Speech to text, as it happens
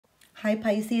Hi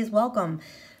Pisces, welcome.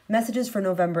 Messages for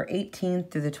November 18th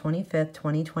through the 25th,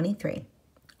 2023.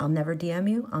 I'll never DM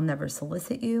you, I'll never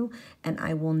solicit you, and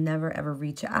I will never ever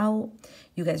reach out.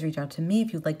 You guys reach out to me.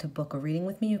 If you'd like to book a reading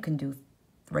with me, you can do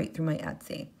right through my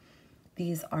Etsy.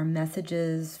 These are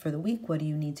messages for the week. What do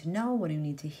you need to know? What do you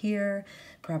need to hear?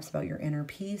 Perhaps about your inner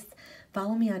peace.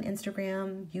 Follow me on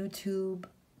Instagram, YouTube,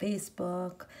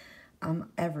 Facebook. I'm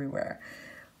everywhere.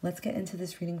 Let's get into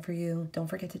this reading for you. Don't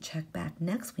forget to check back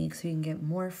next week so you can get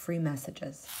more free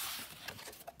messages.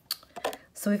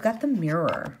 So we've got the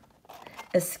Mirror.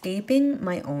 Escaping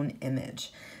my own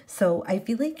image. So I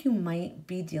feel like you might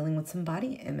be dealing with some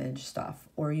body image stuff,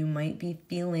 or you might be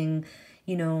feeling,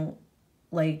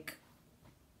 like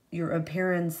your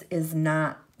appearance is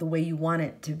not the way you want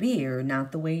it to be, or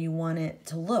not the way you want it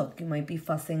to look. You might be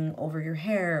fussing over your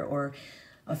hair, or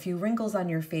a few wrinkles on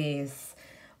your face,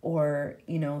 or,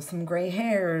 some gray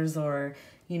hairs, or,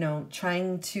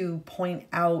 trying to point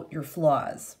out your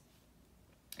flaws.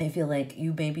 I feel like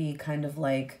you may be kind of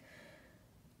like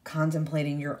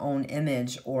contemplating your own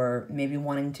image, or maybe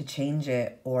wanting to change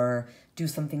it or do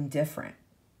something different.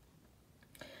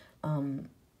 Or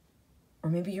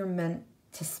maybe you're meant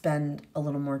to spend a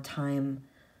little more time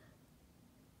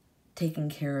taking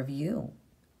care of you,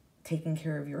 taking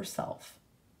care of yourself.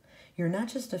 You're not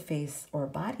just a face or a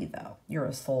body, though. You're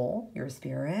a soul, you're a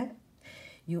spirit.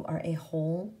 You are a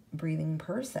whole breathing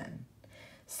person.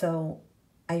 So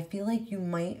I feel like you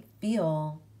might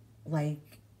feel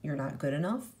like you're not good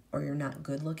enough, or you're not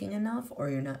good looking enough, or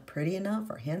you're not pretty enough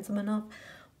or handsome enough,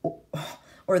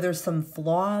 or there's some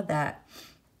flaw that,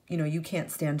 you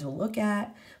can't stand to look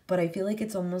at. But I feel like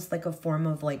it's almost like a form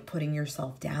of like putting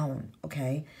yourself down,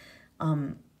 okay?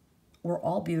 We're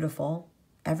all beautiful.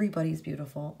 Everybody's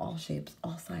beautiful, all shapes,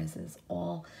 all sizes,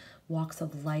 all walks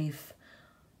of life.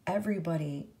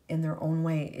 Everybody in their own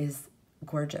way is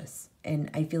gorgeous. And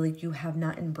I feel like you have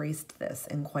not embraced this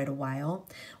in quite a while,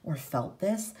 or felt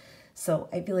this. So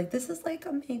I feel like this is like a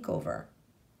makeover,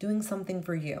 doing something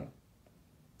for you.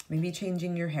 Maybe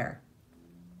changing your hair,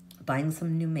 buying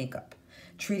some new makeup,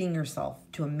 treating yourself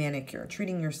to a manicure,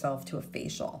 treating yourself to a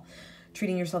facial,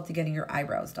 treating yourself to getting your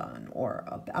eyebrows done, or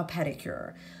a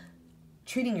pedicure.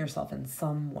 Treating yourself in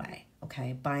some way,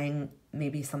 okay? Buying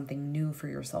maybe something new for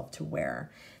yourself to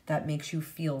wear that makes you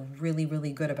feel really,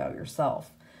 really good about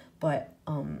yourself. But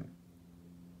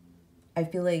I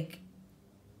feel like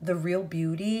the real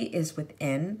beauty is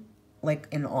within, like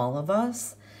in all of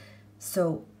us.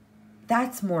 So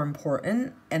that's more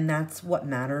important, and that's what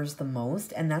matters the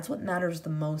most, and that's what matters the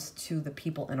most to the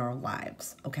people in our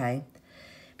lives, okay?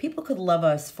 People could love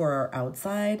us for our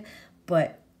outside,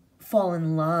 but fall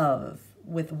in love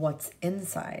with what's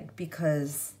inside,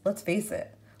 because let's face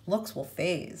it, looks will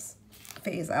phase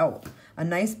out. A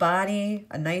nice body,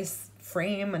 a nice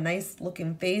frame, a nice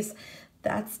looking face,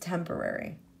 that's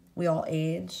temporary. We all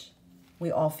age.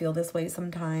 We all feel this way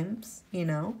sometimes,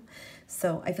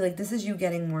 So I feel like this is you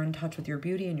getting more in touch with your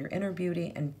beauty and your inner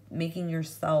beauty, and making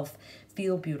yourself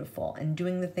feel beautiful, and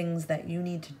doing the things that you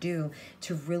need to do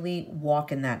to really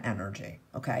walk in that energy,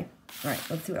 okay? All right,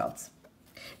 let's see what else.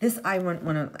 This, I want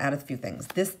to add a few things.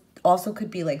 This also could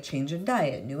be like change in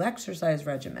diet, new exercise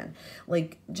regimen,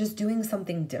 like just doing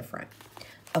something different.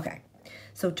 Okay,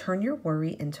 so turn your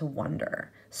worry into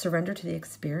wonder. Surrender to the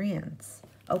experience.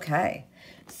 Okay,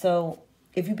 so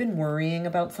if you've been worrying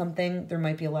about something, there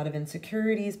might be a lot of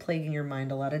insecurities plaguing your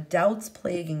mind, a lot of doubts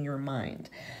plaguing your mind.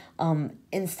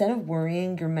 Instead of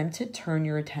worrying, you're meant to turn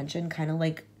your attention kind of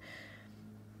like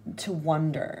to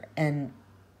wonder, and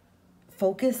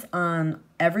focus on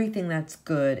everything that's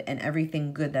good and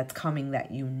everything good that's coming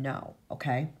that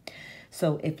okay?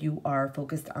 So if you are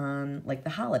focused on like the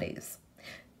holidays,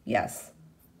 yes,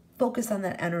 focus on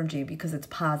that energy, because it's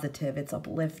positive, it's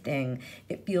uplifting,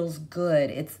 it feels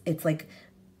good. It's like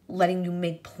letting you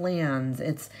make plans.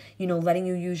 It's, letting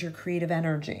you use your creative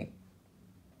energy.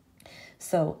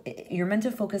 So you're meant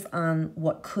to focus on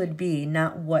what could be,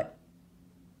 not what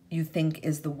you think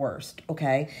is the worst,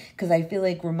 okay? Because I feel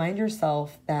like, remind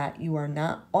yourself that you are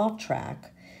not off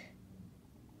track.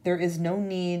 There is no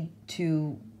need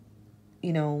to,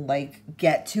 like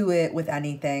get to it with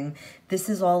anything. This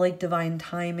is all like divine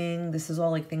timing. This is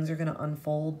all like things are going to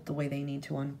unfold the way they need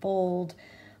to unfold.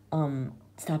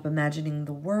 Stop imagining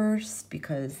the worst,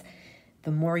 because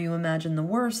the more you imagine the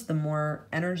worst, the more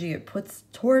energy it puts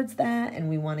towards that. And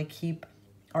we want to keep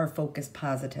our focus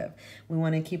positive. We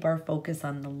want to keep our focus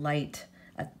on the light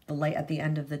at the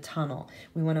end of the tunnel.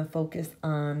 We want to focus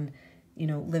on,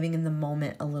 living in the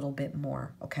moment a little bit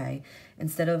more, okay?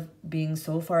 Instead of being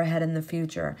so far ahead in the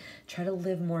future, try to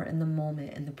live more in the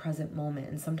moment, in the present moment.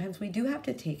 And sometimes we do have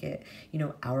to take it,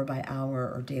 hour by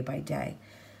hour or day by day.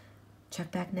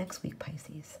 Check back next week,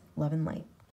 Pisces. Love and light.